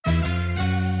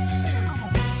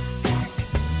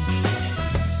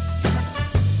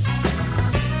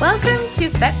Welcome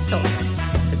to FEPS Talks,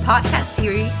 the podcast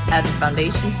series at the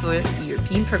Foundation for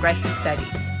European Progressive Studies.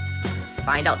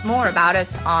 Find out more about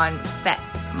us on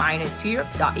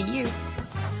feps-europe.eu.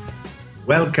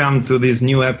 Welcome to this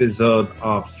new episode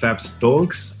of FEPS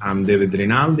Talks. I'm David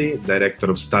Rinaldi,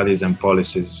 Director of Studies and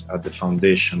Policies at the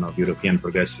Foundation of European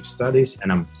Progressive Studies,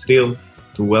 and I'm thrilled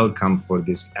to welcome for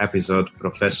this episode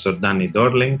Professor Danny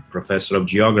Dorling, Professor of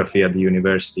Geography at the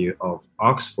University of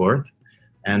Oxford,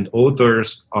 and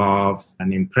authors of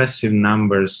an impressive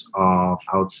numbers of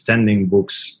outstanding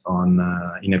books on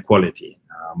inequality,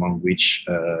 among which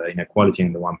Inequality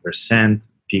in the 1%,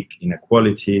 Peak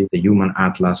Inequality, The Human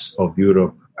Atlas of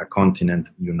Europe, A Continent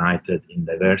United in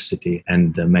Diversity,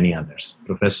 and many others.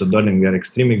 Professor Dorling, we are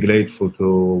extremely grateful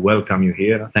to welcome you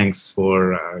here. Thanks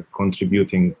for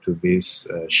contributing to this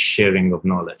sharing of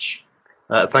knowledge.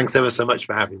 Thanks ever so much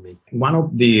for having me. One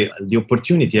of the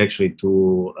opportunity actually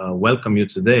to welcome you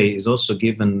today is also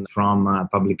given from a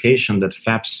publication that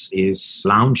FEPS is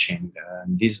launching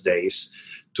these days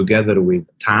together with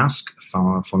TASC,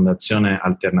 Fondazione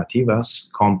Alternativas,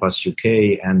 Compass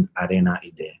UK, and Arena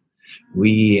IDEE.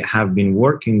 We have been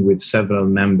working with several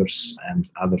members and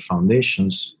other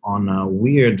foundations on a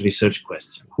weird research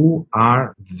question. Who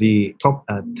are the top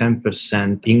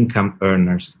 10% income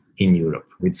earners in Europe,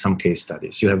 with some case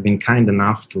studies? You have been kind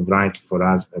enough to write for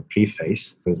us a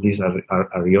preface, because these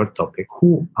are your topic.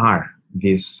 Who are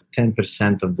these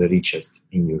 10% of the richest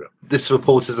in Europe? This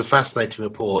report is a fascinating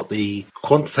report. The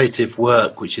quantitative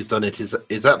work which is done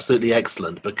is absolutely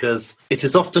excellent, because it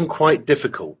is often quite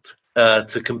difficult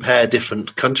to compare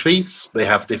different countries. They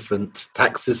have different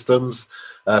tax systems,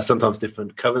 sometimes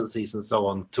different currencies and so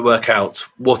on, to work out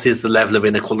what is the level of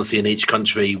inequality in each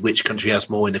country, which country has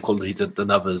more inequality than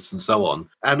others, and so on.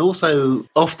 And also,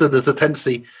 often there's a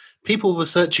tendency, people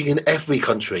researching in every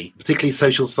country, particularly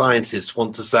social scientists,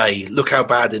 want to say, look how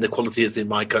bad inequality is in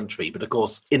my country. But of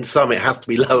course, in some, it has to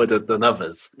be lower than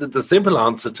others. The simple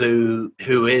answer to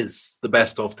who is the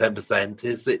best of 10%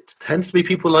 is it tends to be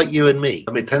people like you and me.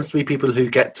 I mean, it tends to be people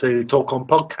who get to talk on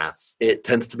podcasts. It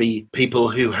tends to be people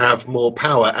who have more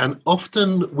power. And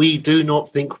often we do not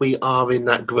think we are in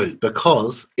that group,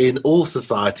 because in all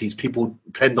societies, people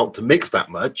tend not to mix that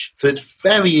much. So it's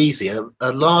very easy.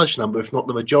 A large number, if not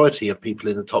the majority, of people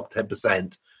in the top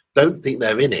 10% don't think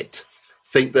they're in it,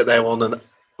 think that they're on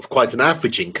quite an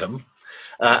average income,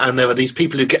 and there are these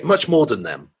people who get much more than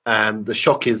them. And the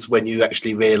shock is when you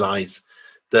actually realise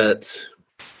that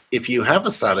if you have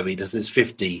a salary that is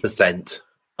 50%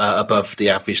 above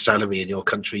the average salary in your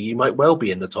country, you might well be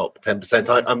in the top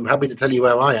 10%. I'm happy to tell you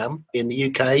where I am. In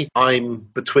the UK, I'm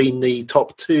between the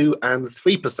top 2 and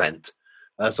 3%.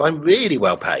 So I'm really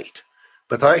well paid.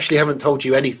 But I actually haven't told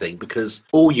you anything, because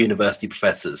all university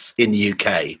professors in the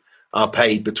UK are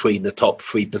paid between the top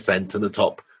 3% and the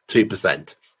top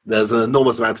 2%. There's an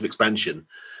enormous amount of expansion.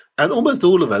 And almost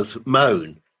all of us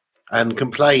moan and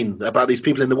complain about these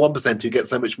people in the 1% who get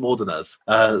so much more than us.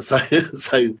 So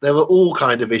there are all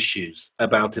kinds of issues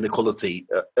about inequality.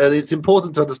 And it's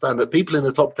important to understand that people in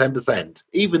the top 10%,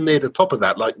 even near the top of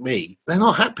that, like me, they're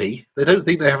not happy. They don't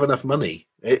think they have enough money.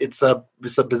 It's a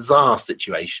bizarre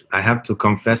situation. I have to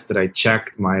confess that I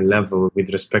checked my level with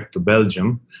respect to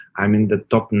Belgium. I'm in the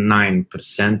top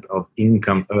 9% of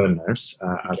income earners,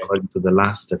 according to the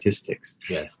last statistics.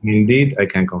 Yes. Indeed, I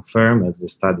can confirm, as the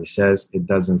study says, it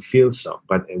doesn't feel so.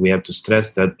 But we have to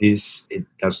stress that it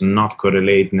does not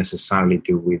correlate necessarily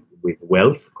with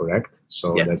wealth, correct?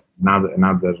 So yes. That's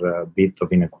another bit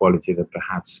of inequality that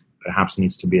perhaps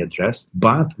needs to be addressed.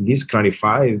 But this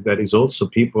clarifies that is also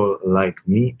people like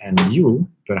me and you,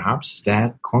 perhaps,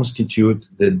 that constitute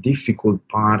the difficult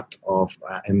part of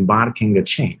embarking a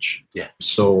change. Yeah.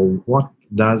 So what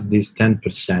does this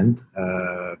 10%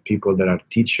 people that are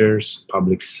teachers,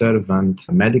 public servant,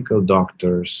 medical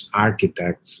doctors,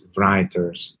 architects,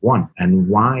 writers want, and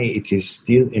why it is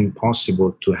still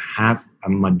impossible to have a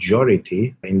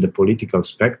majority in the political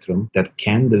spectrum that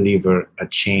can deliver a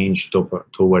change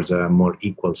towards a more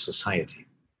equal society?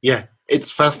 Yeah,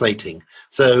 it's fascinating.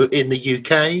 So in the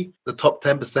UK, the top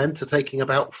 10% are taking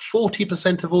about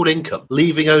 40% of all income,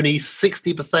 leaving only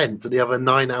 60% to the other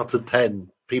 9 out of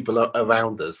 10 people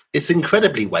around us. It's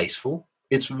incredibly wasteful.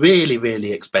 It's really,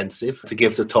 really expensive to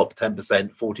give the top 10%,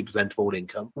 40% of all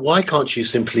income. Why can't you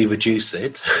simply reduce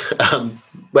it?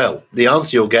 Well, the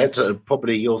answer you'll get,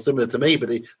 probably you're similar to me, but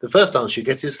the first answer you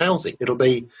get is housing. It'll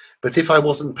be, but if I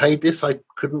wasn't paid this, I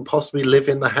couldn't possibly live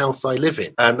in the house I live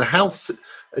in. And the house,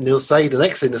 and you'll say the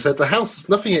next thing, they said, the house, there's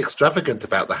nothing extravagant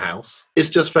about the house. It's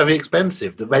just very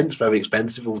expensive. The rent's very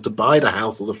expensive, or to buy the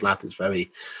house or the flat is very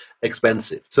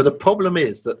expensive. So the problem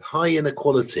is that high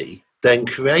inequality then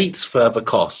creates further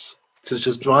costs, such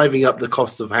as driving up the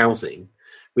cost of housing,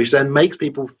 which then makes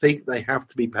people think they have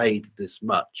to be paid this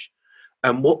much.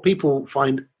 And what people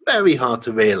find very hard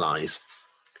to realise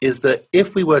is that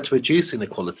if we were to reduce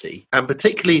inequality, and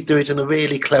particularly do it in a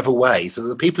really clever way, so that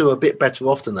the people who are a bit better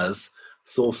off than us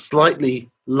saw slightly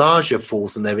larger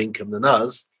falls in their income than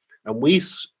us, and we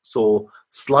saw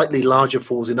slightly larger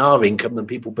falls in our income than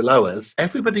people below us,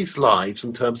 everybody's lives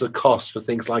in terms of cost for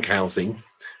things like housing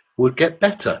would get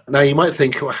better. Now, you might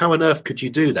think, well, how on earth could you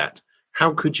do that?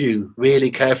 How could you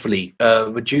really carefully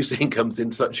reduce incomes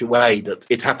in such a way that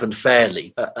it happened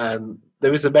fairly? And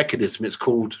there is a mechanism, it's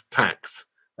called tax.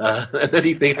 And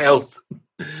anything else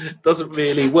doesn't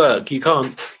really work. You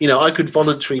can't, I could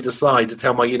voluntarily decide to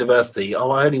tell my university,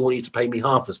 I only want you to pay me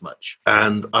half as much.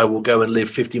 And I will go and live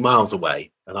 50 miles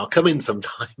away. And I'll come in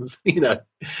sometimes,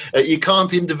 You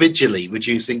can't individually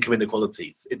reduce income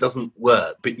inequalities. It doesn't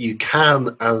work. But you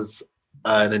can as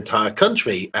an entire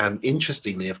country. And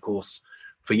interestingly, of course,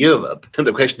 for Europe, and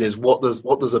the question is, what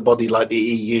does a body like the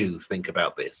EU think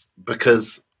about this?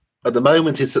 Because at the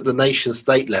moment, it's at the nation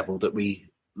state level that we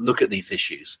look at these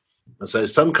issues. And so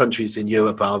some countries in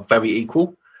Europe are very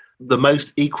equal, the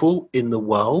most equal in the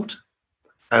world,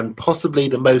 and possibly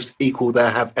the most equal there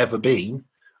have ever been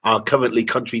are currently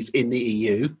countries in the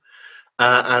EU.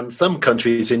 And some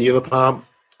countries in Europe are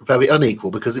very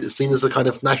unequal because it's seen as a kind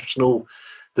of national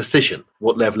decision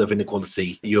what level of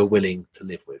inequality you're willing to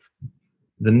live with.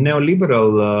 The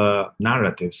neoliberal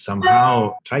narrative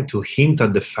somehow tried to hint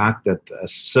at the fact that a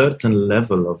certain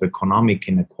level of economic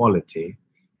inequality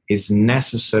is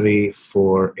necessary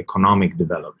for economic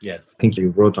development. Yes. I think you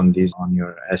wrote on this on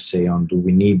your essay on do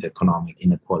we need economic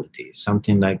inequality?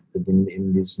 Something like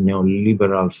in this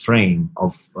neoliberal frame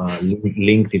of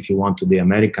linked, if you want, to the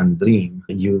American dream,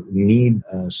 you need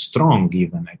strong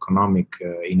even economic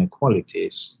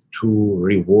inequalities to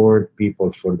reward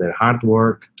people for their hard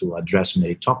work, to address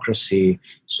meritocracy.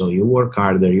 So you work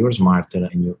harder, you're smarter,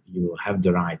 and you have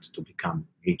the right to become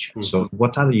richer. Mm-hmm. So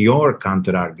what are your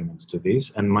counter-arguments to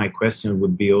this? And my question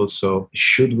would be also,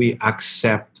 should we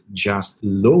accept just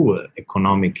lower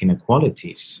economic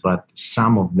inequalities, but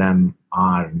some of them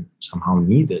are somehow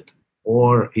needed?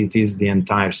 Or it is the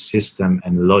entire system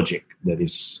and logic that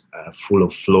is full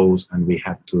of flaws and we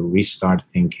have to restart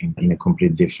thinking in a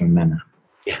completely different manner?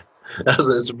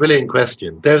 It's a brilliant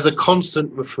question. There's a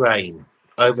constant refrain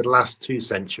over the last 2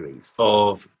 centuries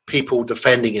of people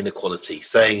defending inequality,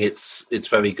 saying it's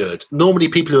very good. Normally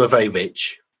people who are very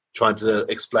rich, trying to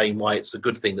explain why it's a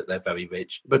good thing that they're very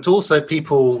rich, but also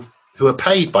people who are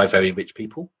paid by very rich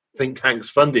people, think tanks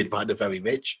funded by the very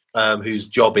rich, whose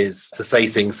job is to say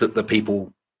things that the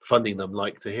people funding them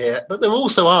like to hear. But there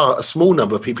also are a small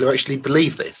number of people who actually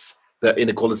believe this, that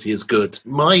inequality is good.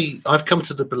 I've come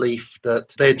to the belief that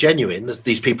they're genuine, as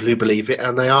these people who believe it,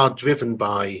 and they are driven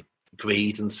by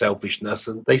greed and selfishness,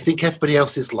 and they think everybody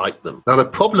else is like them. Now, the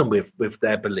problem with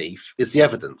their belief is the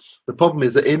evidence. The problem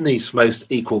is that in these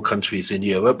most equal countries in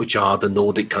Europe, which are the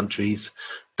Nordic countries,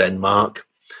 Denmark,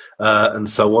 and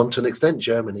so on, to an extent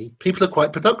Germany, people are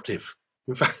quite productive.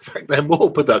 In fact, they're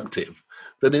more productive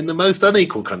than in the most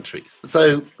unequal countries.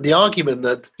 So the argument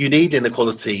that you need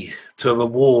inequality to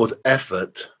reward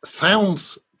effort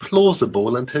sounds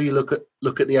plausible until you look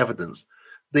at the evidence.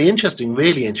 The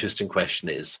really interesting question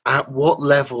is, at what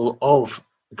level of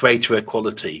greater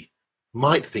equality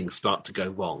might things start to go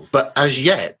wrong? But as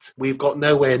yet, we've got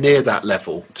nowhere near that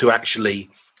level to actually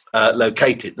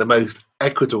locate it. The most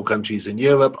equitable countries in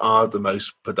Europe are the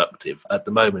most productive at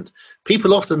the moment.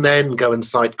 People often then go and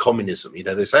cite communism.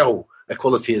 They say,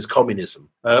 equality is communism,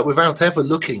 without ever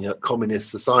looking at communist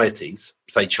societies,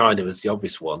 say China is the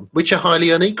obvious one, which are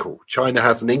highly unequal. China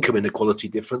has an income inequality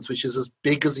difference which is as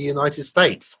big as the United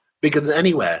States, bigger than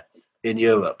anywhere in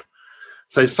Europe.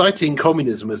 So citing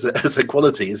communism as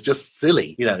equality is just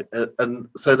silly, and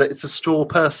so that it's a straw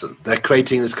person. They're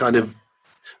creating this kind of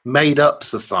made-up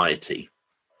society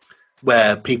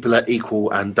where people are equal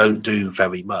and don't do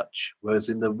very much. Whereas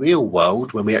in the real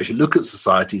world, when we actually look at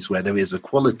societies where there is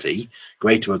equality,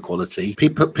 greater equality,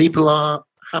 people are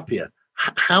happier.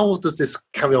 How does this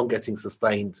carry on getting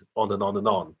sustained on and on and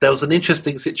on? There was an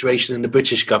interesting situation in the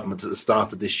British government at the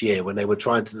start of this year when they were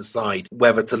trying to decide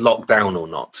whether to lock down or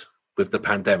not with the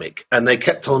pandemic. And they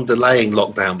kept on delaying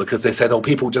lockdown because they said,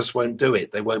 people just won't do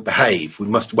it. They won't behave. We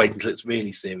must wait until it's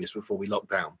really serious before we lock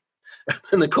down.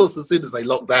 And of course, as soon as they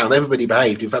locked down, everybody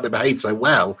behaved. In fact, they behaved so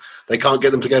well, they can't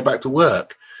get them to go back to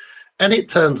work. And it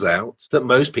turns out that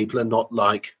most people are not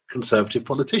like Conservative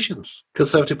politicians.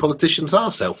 Conservative politicians are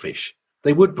selfish.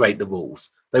 They would break the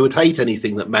rules. They would hate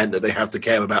anything that meant that they have to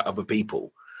care about other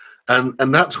people.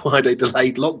 And that's why they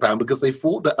delayed lockdown, because they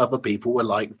thought that other people were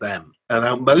like them. And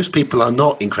now most people are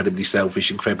not incredibly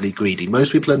selfish, incredibly greedy.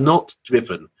 Most people are not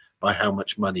driven by how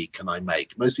much money can I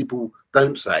make. Most people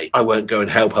don't say, I won't go and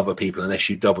help other people unless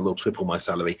you double or triple my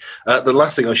salary. The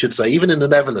last thing I should say, even in the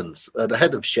Netherlands, the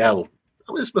head of Shell,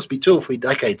 this must be 2 or 3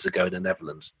 decades ago in the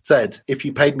Netherlands, said, if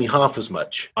you paid me half as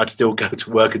much, I'd still go to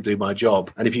work and do my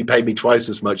job. And if you paid me twice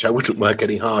as much, I wouldn't work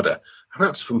any harder. And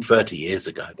that's from 30 years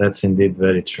ago. That's indeed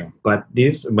very true. But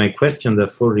my question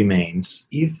therefore remains,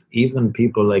 if even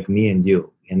people like me and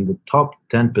you, in the top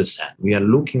 10%, we are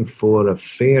looking for a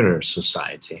fairer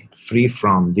society, free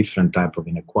from different type of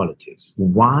inequalities,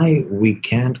 why we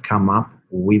can't come up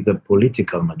with a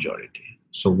political majority?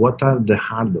 So what are the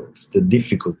hurdles, the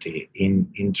difficulty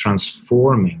in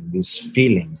transforming these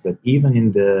feelings that even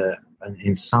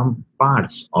in some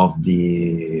parts of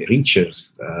the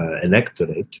richest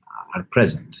electorate are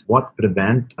present? What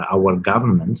prevent our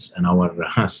governments and our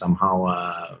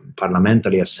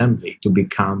parliamentary assembly to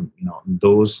become,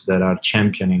 those that are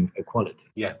championing equality?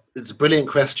 Yeah, it's a brilliant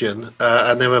question,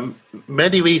 and there are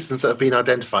many reasons that have been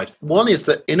identified. One is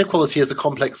that inequality is a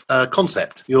complex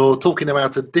concept. You're talking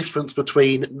about a difference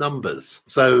between numbers,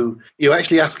 so you're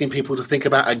actually asking people to think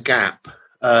about a gap,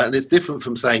 and it's different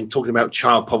from talking about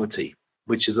child poverty,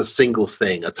 which is a single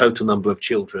thing, a total number of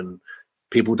children.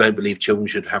 People don't believe children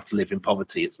should have to live in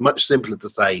poverty. It's much simpler to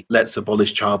say, let's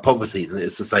abolish child poverty than it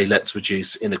is to say, let's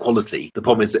reduce inequality. The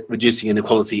problem is that reducing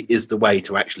inequality is the way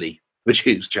to actually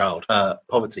reduce child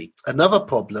poverty. Another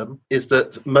problem is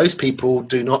that most people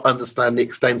do not understand the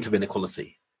extent of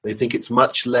inequality. They think it's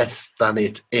much less than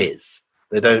it is.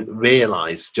 They don't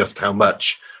realise just how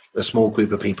much a small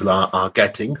group of people are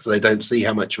getting, so they don't see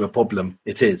how much of a problem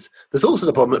it is. There's also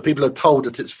the problem that people are told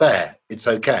that it's fair, it's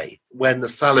okay. When the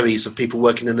salaries of people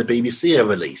working in the BBC are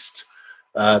released,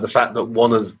 the fact that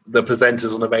one of the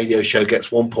presenters on a radio show gets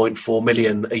 1.4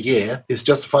 million a year is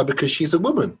justified because she's a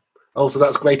woman. Also,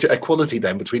 that's greater equality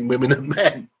then between women and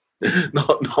men.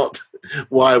 Not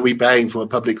why are we paying for a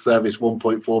public service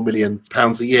 £1.4 million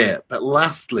a year? But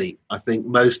lastly, I think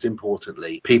most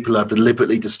importantly, people are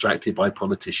deliberately distracted by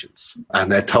politicians,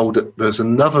 and they're told that there's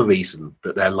another reason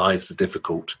that their lives are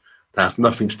difficult that has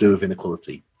nothing to do with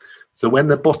inequality. So when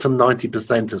the bottom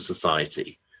 90% of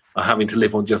society are having to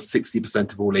live on just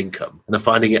 60% of all income and are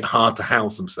finding it hard to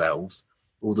house themselves,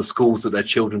 or the schools that their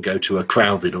children go to are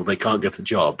crowded or they can't get a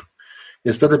job,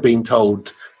 instead of being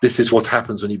told this is what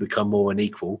happens when you become more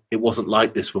unequal, it wasn't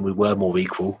like this when we were more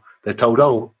equal, they're told,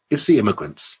 oh, it's the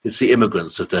immigrants. It's the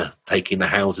immigrants that are taking the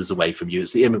houses away from you.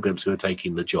 It's the immigrants who are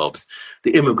taking the jobs.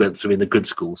 The immigrants are in the good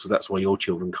schools, so that's why your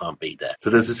children can't be there. So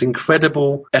there's this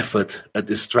incredible effort at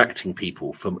distracting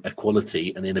people from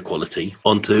equality and inequality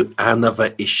onto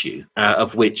another issue,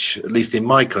 of which, at least in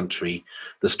my country,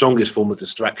 the strongest form of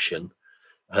distraction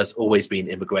has always been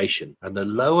immigration. And the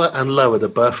lower and lower the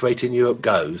birth rate in Europe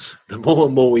goes, the more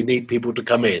and more we need people to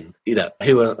come in.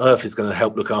 Who on earth is going to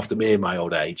help look after me in my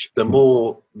old age? The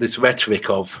more this rhetoric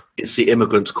of it's the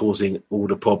immigrants causing all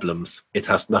the problems, it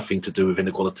has nothing to do with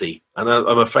inequality. And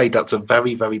I'm afraid that's a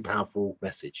very, very powerful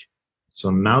message. So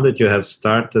now that you have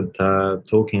started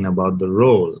talking about the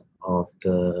role of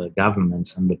the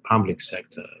governments and the public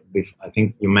sector, I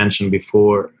think you mentioned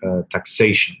before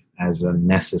taxation as a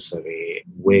necessary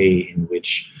way in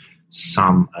which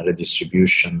some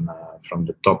redistribution from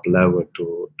the top level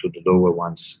to the lower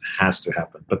ones has to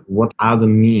happen. But what are the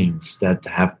means that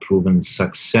have proven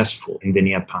successful in the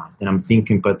near past? And I'm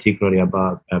thinking particularly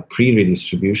about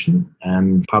pre-redistribution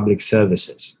and public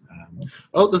services.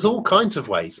 Oh, there's all kinds of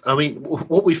ways. I mean,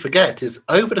 what we forget is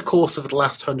over the course of the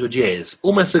last 100 years,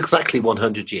 almost exactly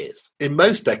 100 years, in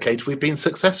most decades we've been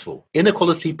successful.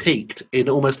 Inequality peaked in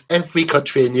almost every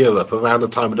country in Europe around the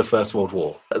time of the First World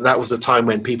War. That was a time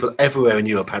when people everywhere in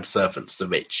Europe had servants, the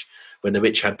rich, when the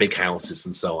rich had big houses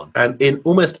and so on. And in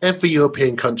almost every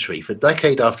European country, for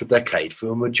decade after decade, for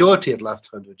a majority of the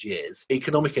last 100 years,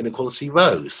 economic inequality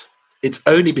rose. It's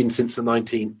only been since the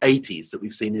 1980s that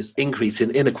we've seen this increase in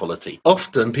inequality.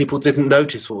 Often people didn't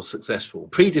notice what was successful.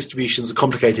 Pre-distribution is a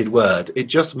complicated word. It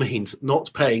just means not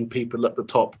paying people at the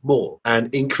top more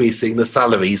and increasing the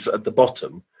salaries at the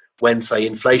bottom when, say,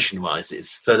 inflation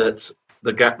rises, so that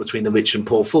the gap between the rich and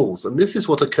poor falls. And this is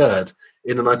what occurred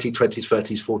in the 1920s,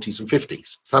 30s, 40s and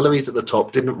 50s. Salaries at the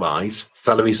top didn't rise.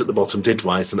 Salaries at the bottom did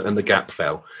rise, and the gap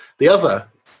fell. The other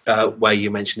way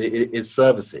you mentioned it is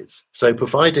services. So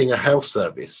providing a health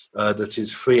service that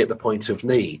is free at the point of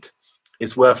need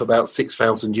is worth about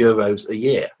 €6,000 a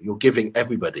year. You're giving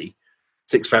everybody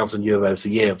 €6,000 a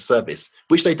year of service,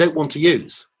 which they don't want to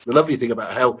use. The lovely thing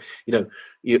about how,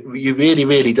 you really,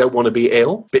 really don't want to be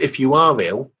ill. But if you are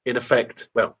ill, in effect,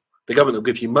 well, the government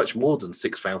will give you much more than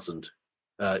 6,000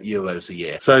 euros a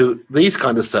year. So these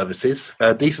kind of services,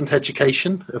 decent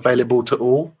education available to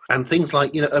all, and things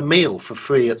like a meal for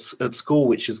free at school,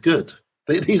 which is good.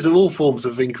 These are all forms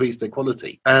of increased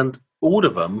equality, and all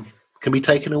of them can be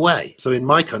taken away. So in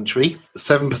my country,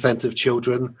 7% of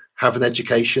children have an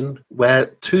education where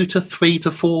 2 to 3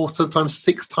 to 4, sometimes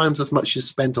 6 times as much is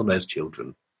spent on those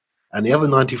children. And the other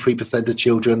 93% of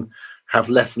children have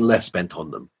less and less spent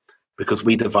on them, because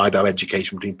we divide our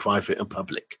education between private and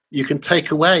public. You can take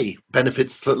away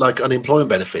benefits like unemployment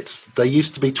benefits. They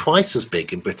used to be twice as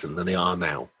big in Britain than they are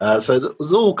now. So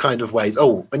there's all kind of ways.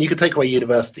 Oh, and you can take away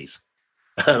universities.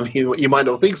 You might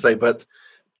not think so, but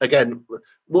again,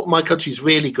 what my country's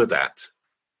really good at,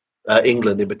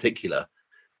 England in particular,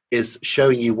 is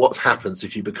showing you what happens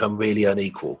if you become really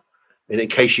unequal. And in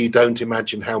case you don't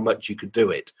imagine how much you could do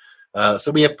it.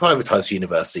 So we have privatised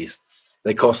universities.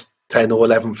 They cost 10 or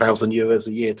 11,000 euros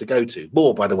a year to go to.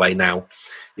 More, by the way, now,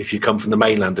 if you come from the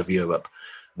mainland of Europe.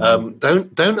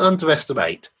 Don't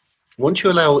underestimate. Once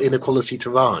you allow inequality to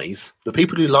rise, the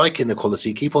people who like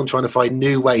inequality keep on trying to find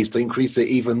new ways to increase it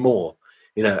even more.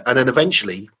 And then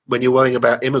eventually, when you're worrying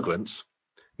about immigrants,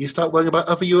 you start worrying about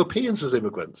other Europeans as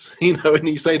immigrants, and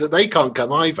you say that they can't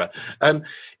come either. And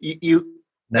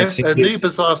a new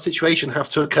bizarre situation has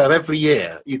to occur every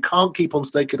year. You can't keep on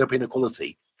stoking up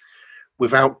inequality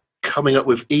without coming up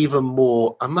with even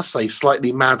more, I must say,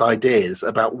 slightly mad ideas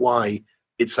about why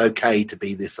it's okay to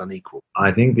be this unequal.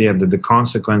 I think the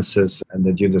consequences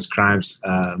that you describe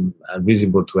are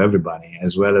visible to everybody,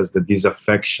 as well as the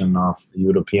disaffection of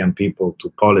European people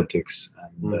to politics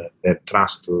and their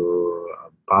trust to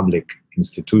public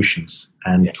institutions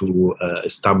and to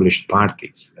established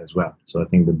parties as well. So I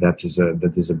think that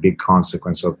is a big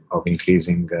consequence of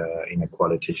increasing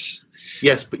inequalities.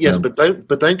 Yes, but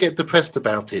don't get depressed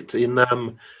about it.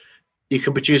 You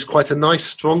can produce quite a nice,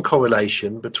 strong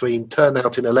correlation between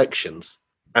turnout in elections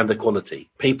and equality.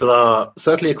 People are,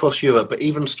 certainly across Europe, but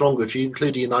even stronger if you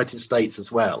include the United States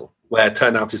as well, where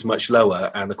turnout is much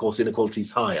lower and, of course, inequality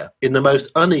is higher. In the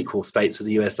most unequal states of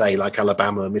the USA, like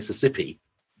Alabama and Mississippi,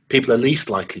 people are least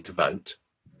likely to vote.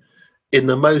 In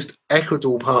the most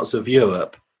equitable parts of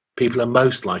Europe, people are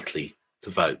most likely to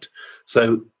vote.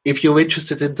 So if you're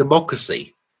interested in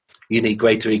democracy, you need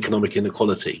greater economic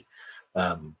inequality.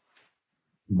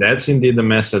 That's indeed the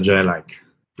message I like.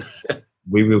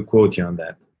 We will quote you on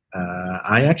that.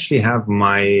 I actually have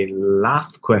my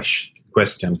last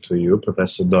question to you,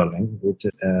 Professor Dorling, which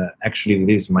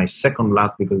actually is my second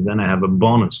last, because then I have a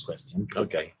bonus question.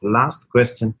 Okay. Last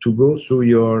question, to go through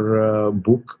your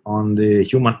book on the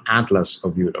Human Atlas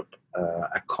of Europe,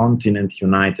 A Continent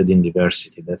United in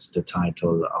Diversity. That's the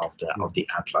title of the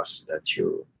atlas that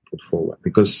you put forward.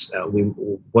 Because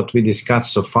what we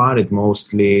discussed so far, it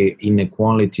mostly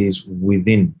inequalities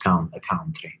within a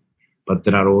country. But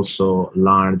there are also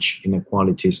large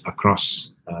inequalities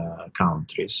across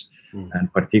countries.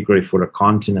 And particularly for a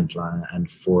continent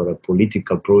and for a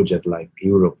political project like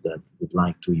Europe that would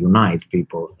like to unite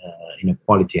people,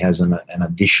 inequality has an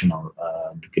additional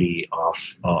degree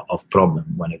of problem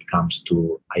when it comes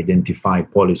to identify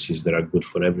policies that are good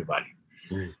for everybody.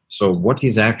 So what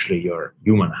is actually your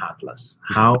human atlas?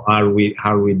 How are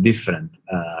we different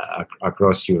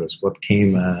across Europe? What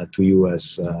came to you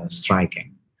as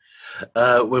striking?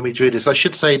 When we drew this, I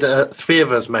should say that 3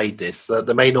 of us made this.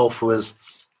 The main author was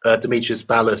Dimitris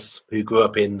Ballas, who grew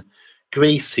up in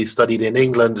Greece, who studied in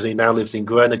England, and who now lives in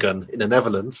Groningen in the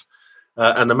Netherlands.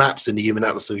 And the maps in the Human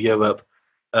Atlas of Europe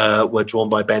were drawn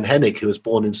by Ben Hennig, who was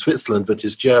born in Switzerland but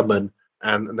is German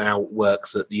and now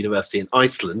works at the university in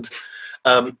Iceland.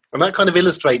 And that kind of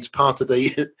illustrates part of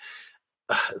the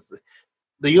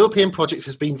European project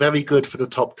has been very good for the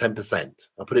top 10%.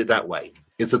 I'll put it that way.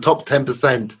 It's the top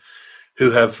 10% who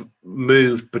have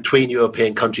moved between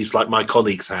European countries like my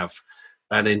colleagues have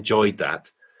and enjoyed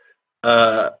that.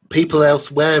 People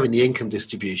elsewhere in the income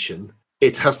distribution,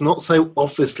 it has not so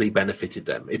obviously benefited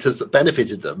them. It has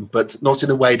benefited them, but not in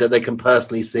a way that they can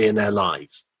personally see in their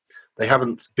lives. They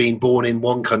haven't been born in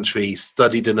one country,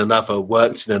 studied in another,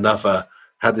 worked in another,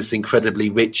 had this incredibly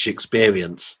rich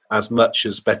experience as much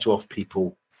as better off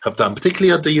people have done,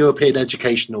 particularly under European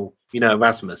educational,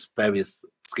 Erasmus, various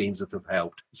schemes that have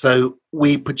helped. So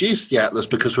we produced the Atlas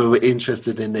because we were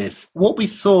interested in this. What we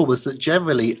saw was that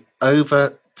generally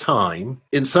over time,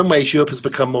 in some ways, Europe has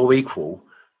become more equal,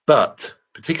 but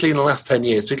particularly in the last 10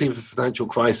 years, particularly with the financial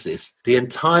crisis, the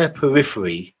entire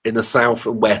periphery in the south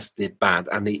and west did bad,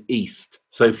 and the east.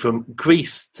 So from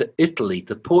Greece to Italy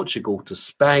to Portugal to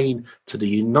Spain to the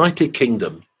United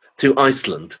Kingdom to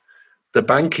Iceland, the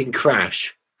banking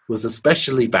crash was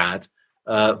especially bad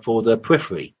for the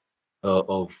periphery.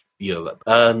 of Europe.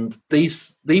 And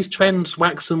these trends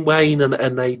wax and wane,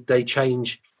 and they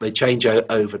change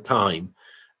over time.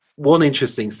 One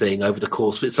interesting thing over the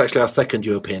course, it's actually our second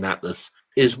European Atlas,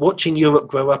 is watching Europe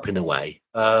grow up in a way.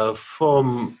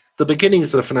 From the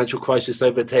beginnings of the financial crisis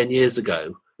over 10 years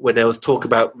ago, when there was talk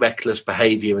about reckless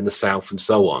behaviour in the south and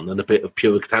so on, and a bit of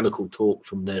puritanical talk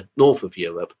from the north of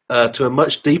Europe, to a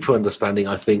much deeper understanding,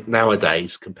 I think,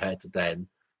 nowadays compared to then.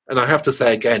 And I have to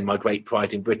say again, my great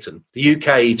pride in Britain. The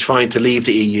UK trying to leave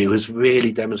the EU has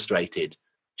really demonstrated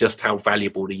just how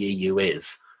valuable the EU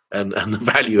is, and the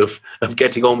value of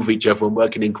getting on with each other and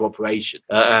working in cooperation.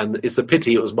 And it's a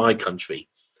pity it was my country,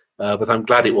 but I'm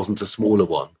glad it wasn't a smaller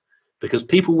one, because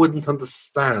people wouldn't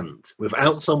understand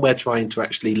without somewhere trying to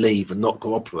actually leave and not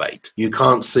cooperate. You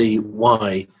can't see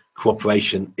why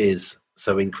cooperation is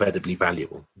so incredibly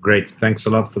valuable. Great. Thanks a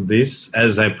lot for this.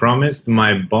 As I promised,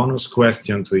 my bonus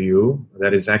question to you,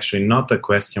 that is actually not a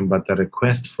question, but a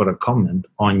request for a comment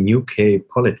on UK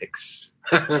politics.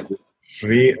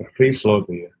 Free flow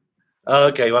to you.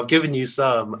 Okay, well, I've given you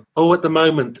some. At the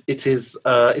moment, it is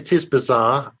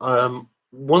bizarre.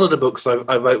 One of the books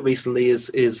I wrote recently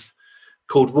is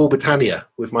called Rule Britannia,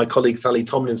 with my colleague Sally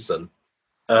Tomlinson,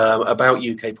 about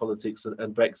UK politics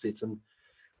and Brexit. And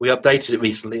we updated it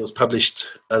recently. It was published,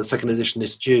 second edition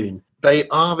this June. They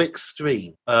are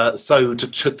extreme. So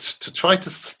to try to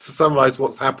summarise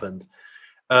what's happened,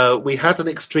 we had an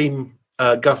extreme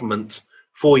government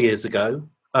 4 years ago.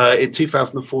 In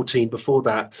 2014, before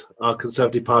that, our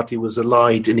Conservative Party was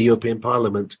allied in the European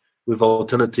Parliament with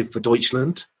Alternative for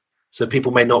Deutschland. So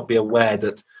people may not be aware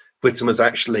that Britain was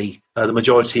actually the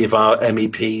majority of our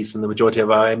MEPs and the majority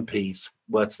of our MPs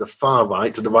were to the far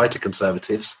right, to the right of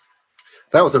Conservatives.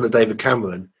 That was under David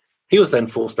Cameron. He was then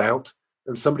forced out,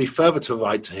 and somebody further to the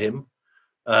right to him,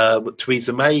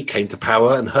 Theresa May, came to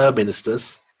power and her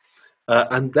ministers.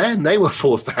 And then they were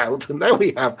forced out, and now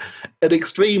we have an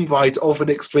extreme right of an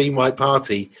extreme right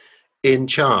party in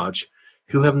charge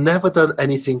who have never done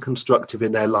anything constructive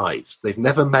in their lives. They've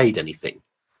never made anything.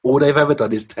 All they've ever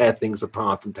done is tear things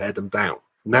apart and tear them down.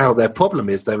 Now their problem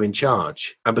is they're in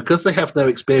charge. And because they have no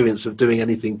experience of doing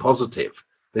anything positive,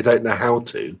 they don't know how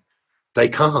to, they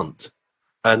can't.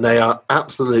 And they are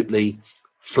absolutely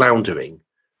floundering.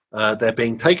 They're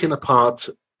being taken apart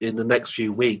in the next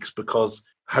few weeks because,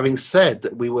 having said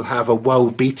that we will have a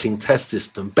world-beating test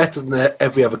system, better than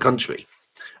every other country.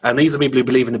 And these are people who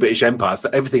believe in the British Empire, so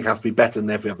everything has to be better than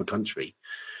every other country.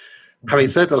 Having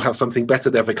said they'll have something better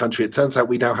than every country, it turns out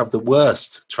we now have the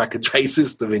worst track and trace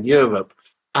system in Europe.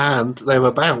 And they're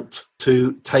about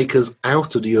to take us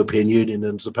out of the European Union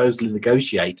and supposedly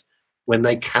negotiate when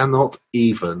they cannot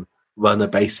even run a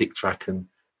basic track and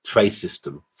trace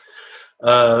system.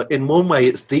 In one way,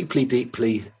 it's deeply,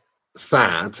 deeply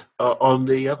sad. On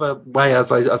the other way,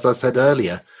 as I said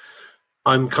earlier,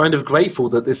 I'm kind of grateful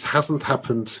that this hasn't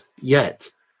happened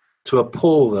yet to a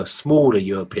poorer, smaller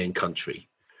European country.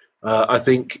 I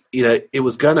think it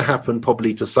was going to happen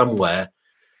probably to somewhere.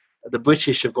 The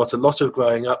British have got a lot of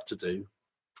growing up to do.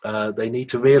 They need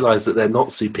to realise that they're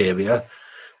not superior,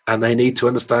 and they need to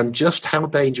understand just how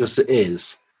dangerous it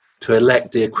is to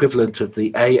elect the equivalent of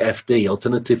the AfD,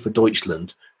 Alternative for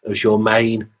Deutschland, as your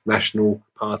main national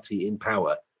party in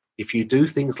power. If you do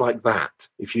things like that,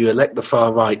 if you elect the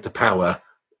far right to power,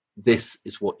 this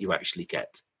is what you actually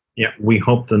get. Yeah, we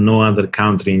hope that no other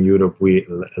country in Europe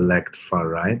will elect far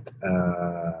right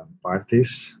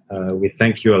parties. We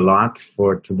thank you a lot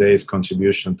for today's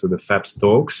contribution to the FEPS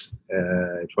talks.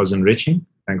 It was enriching.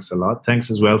 Thanks a lot. Thanks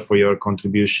as well for your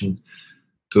contribution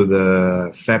to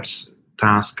the FEPS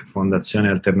task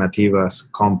Fondazione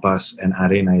Alternativas, Compass and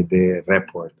Arena Idee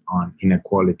report on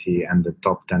inequality and the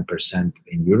top 10%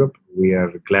 in Europe. We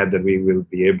are glad that we will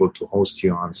be able to host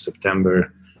you on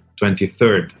September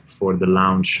 23rd for the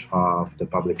launch of the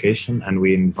publication, and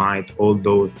we invite all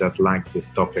those that like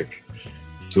this topic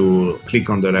to click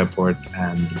on the report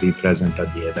and be present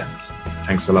at the event.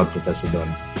 Thanks a lot, Professor Dorn.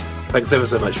 Thanks ever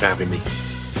so much for having me.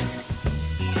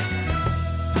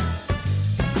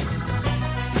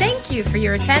 Thank you for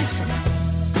your attention.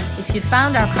 If you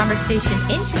found our conversation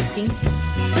interesting,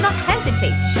 do not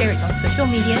hesitate to share it on social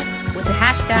media with the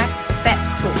hashtag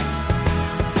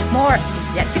FEPSTalks. More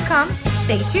is yet to come.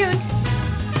 Stay tuned.